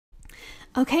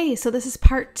Okay, so this is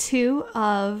part 2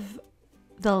 of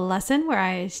the lesson where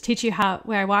I teach you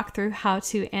where I walk through how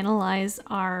to analyze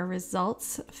our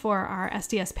results for our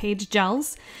SDS-PAGE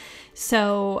gels.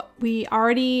 So we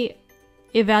already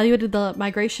evaluated the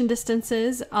migration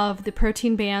distances of the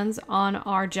protein bands on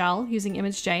our gel using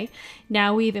ImageJ.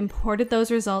 Now we've imported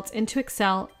those results into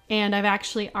Excel, and I've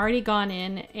actually already gone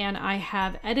in and I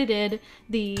have edited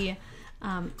the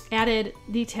added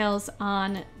details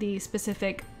on the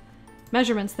specific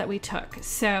measurements that we took.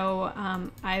 So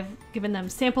I've given them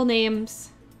sample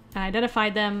names and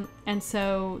identified them. And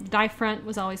so die front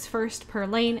was always first per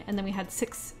lane. And then we had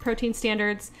 6 protein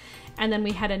standards. And then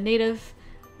we had a native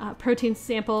protein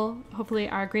sample, hopefully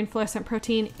our green fluorescent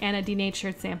protein, and a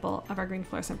denatured sample of our green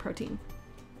fluorescent protein.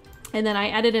 And then I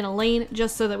added in a lane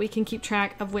just so that we can keep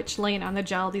track of which lane on the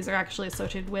gel these are actually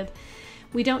associated with.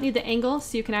 We don't need the angle,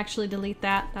 so you can actually delete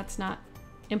that. That's not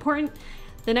important.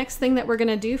 The next thing that we're going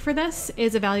to do for this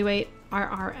is evaluate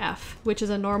our RF, which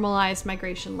is a normalized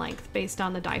migration length based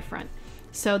on the die front.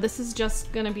 So this is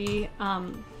just going to be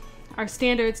our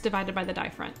standards divided by the die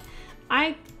front.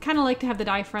 I kind of like to have the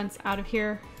die fronts out of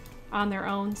here on their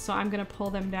own, so I'm going to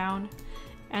pull them down,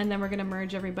 and then we're going to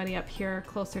merge everybody up here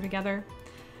closer together.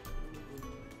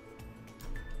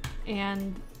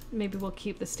 And maybe we'll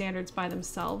keep the standards by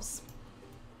themselves,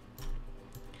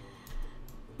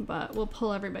 but we'll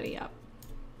pull everybody up.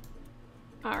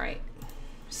 All right,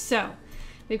 so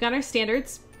we've got our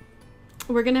standards.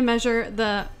 We're going to measure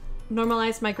the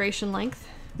normalized migration length,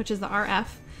 which is the RF.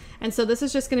 And so this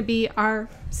is just going to be our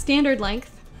standard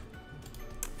length,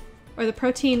 or the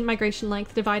protein migration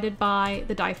length, divided by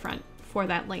the die front for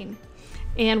that lane.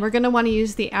 And we're going to want to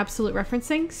use the absolute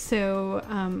referencing. So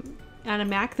on a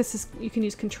Mac, you can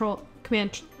use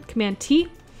Command T,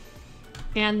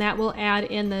 and that will add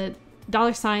in the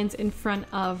 $signs in front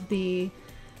of the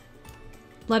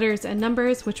letters and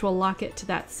numbers, which will lock it to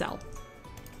that cell.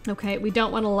 Okay, we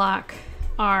don't want to lock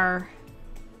our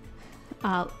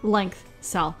length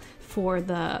cell for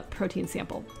the protein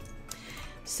sample.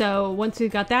 So once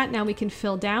we've got that, now we can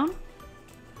fill down,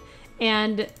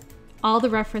 and all the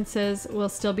references will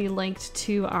still be linked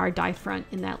to our die front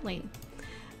in that lane.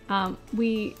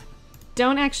 We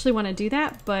don't actually want to do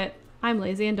that, but I'm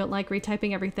lazy and don't like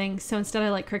retyping everything. So instead I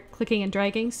like clicking and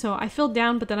dragging. So I filled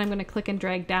down, but then I'm going to click and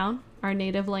drag down our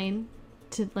native lane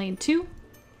to lane 2.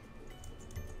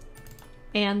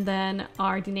 And then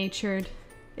our denatured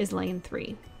is lane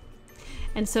 3.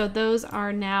 And so those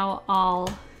are now all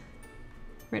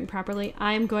written properly.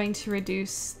 I'm going to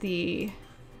reduce the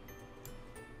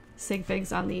sig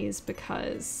figs on these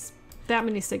because that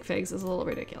many sig figs is a little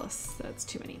ridiculous. That's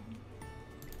too many.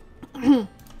 All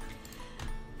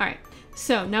right.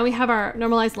 So now we have our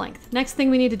normalized length. Next thing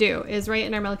we need to do is write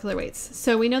in our molecular weights.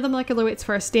 So we know the molecular weights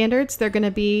for our standards. They're going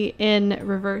to be in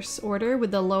reverse order, with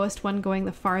the lowest one going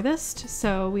the farthest.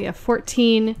 So we have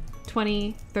 14,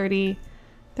 20, 30,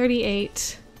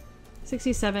 38,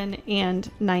 67,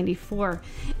 and 94.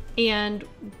 And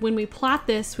when we plot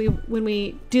this, when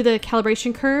we do the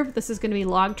calibration curve, this is going to be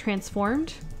log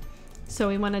transformed. So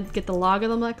we want to get the log of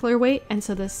the molecular weight, and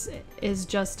so this is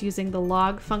just using the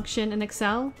log function in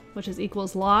Excel, which is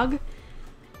equals log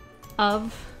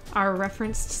of our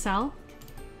referenced cell,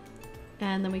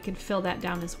 and then we can fill that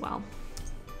down as well.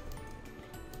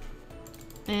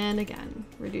 And again,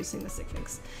 reducing the sig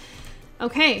figs.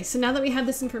 Okay, so now that we have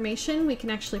this information, we can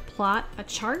actually plot a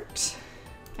chart.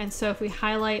 And so if we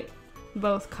highlight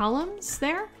both columns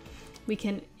there, we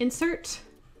can insert,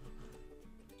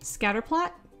 scatter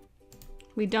plot.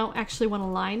 We don't actually want a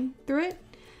line through it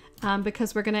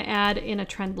because we're going to add in a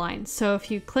trend line. So if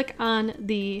you click on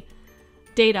the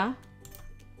data,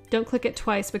 don't click it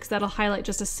twice because that'll highlight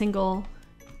just a single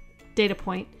data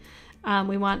point.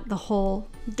 We want the whole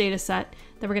data set.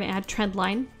 Then we're going to add trend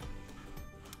line.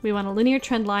 We want a linear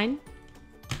trend line,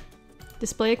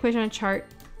 display equation on chart,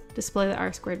 display the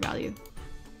R-squared value.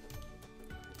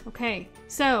 Okay,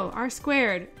 so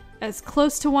R-squared, as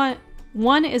close to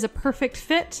 1 is a perfect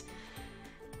fit.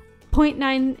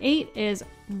 0.98 is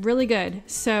really good.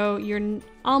 So you're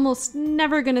almost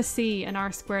never going to see an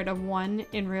R-squared of 1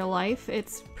 in real life.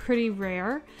 It's pretty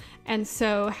rare. And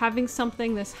so having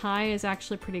something this high is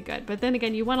actually pretty good. But then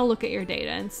again, you want to look at your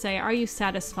data and say, are you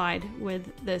satisfied with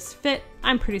this fit?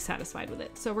 I'm pretty satisfied with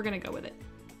it, so we're going to go with it.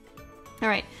 All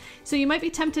right, so you might be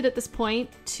tempted at this point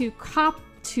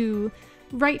to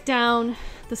write down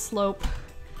the slope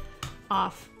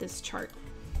off this chart.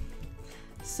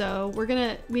 So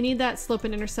we need that slope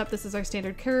and intercept. This is our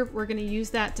standard curve. We're gonna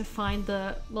use that to find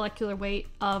the molecular weight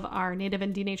of our native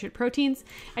and denatured proteins.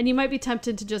 And you might be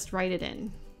tempted to just write it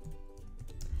in.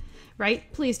 right?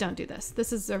 Please don't do this.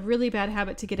 This is a really bad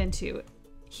habit to get into.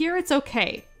 Here it's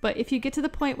okay, but if you get to the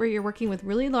point where you're working with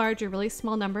really large or really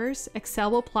small numbers,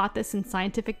 Excel will plot this in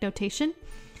scientific notation.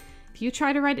 If you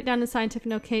try to write it down in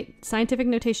scientific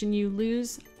notation, you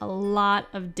lose a lot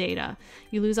of data.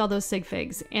 You lose all those sig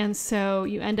figs, and so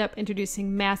you end up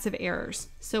introducing massive errors.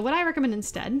 So what I recommend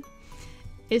instead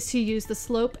is to use the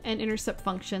slope and intercept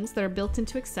functions that are built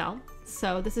into Excel.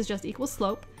 So this is just equal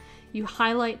slope. You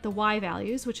highlight the y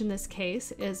values, which in this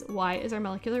case is y is our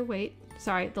molecular weight,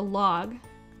 the log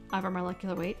of our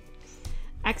molecular weight.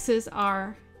 X's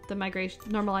are the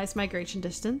normalized migration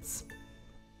distance.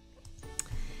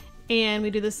 And we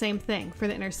do the same thing for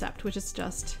the intercept, which is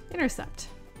just intercept.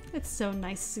 It's so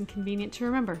nice and convenient to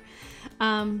remember.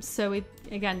 So we,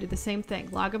 again, do the same thing.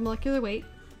 Log of molecular weight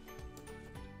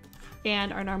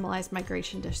and our normalized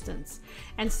migration distance.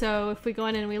 And so if we go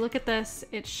in and we look at this,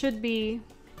 it should be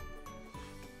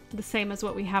the same as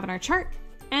what we have in our chart.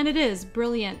 And it is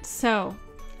brilliant. So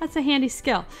that's a handy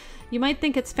skill. You might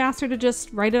think it's faster to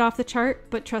just write it off the chart,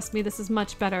 but trust me, this is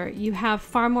much better. You have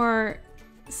far more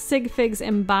sig figs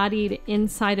embodied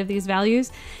inside of these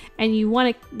values, and you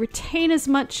want to retain as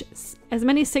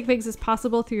many sig figs as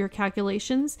possible through your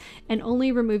calculations and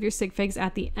only remove your sig figs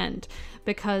at the end,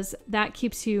 because that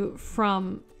keeps you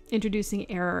from introducing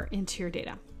error into your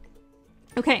data.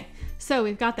 Okay, so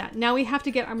we've got that. Now we have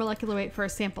to get our molecular weight for our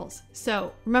samples.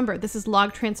 So remember, this is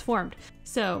log transformed.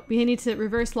 So we need to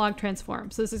reverse log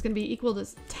transform. So this is going to be equal to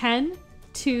 10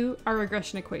 to our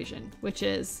regression equation, which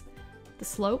is the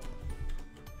slope.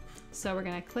 So we're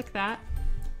going to click that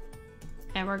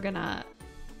and we're going to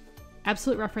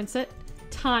absolute reference it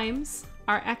times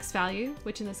our x value,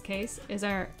 which in this case is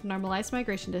our normalized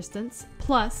migration distance,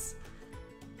 plus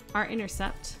our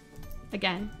intercept,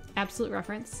 again, absolute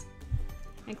reference,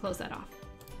 and close that off.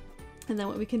 And then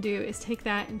what we can do is take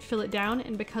that and fill it down,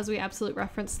 and because we absolute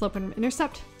reference slope and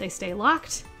intercept, they stay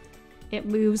locked. It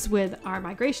moves with our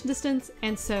migration distance,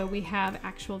 and so we have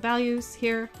actual values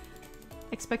here,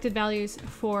 expected values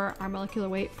for our molecular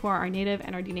weight for our native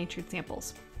and our denatured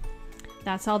samples.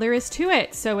 That's all there is to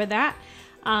it. So with that,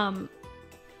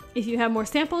 if you have more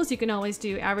samples, you can always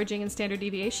do averaging and standard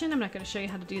deviation. I'm not going to show you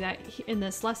how to do that in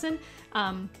this lesson.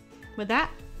 With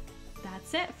that,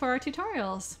 that's it for our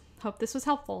tutorials. Hope this was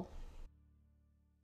helpful.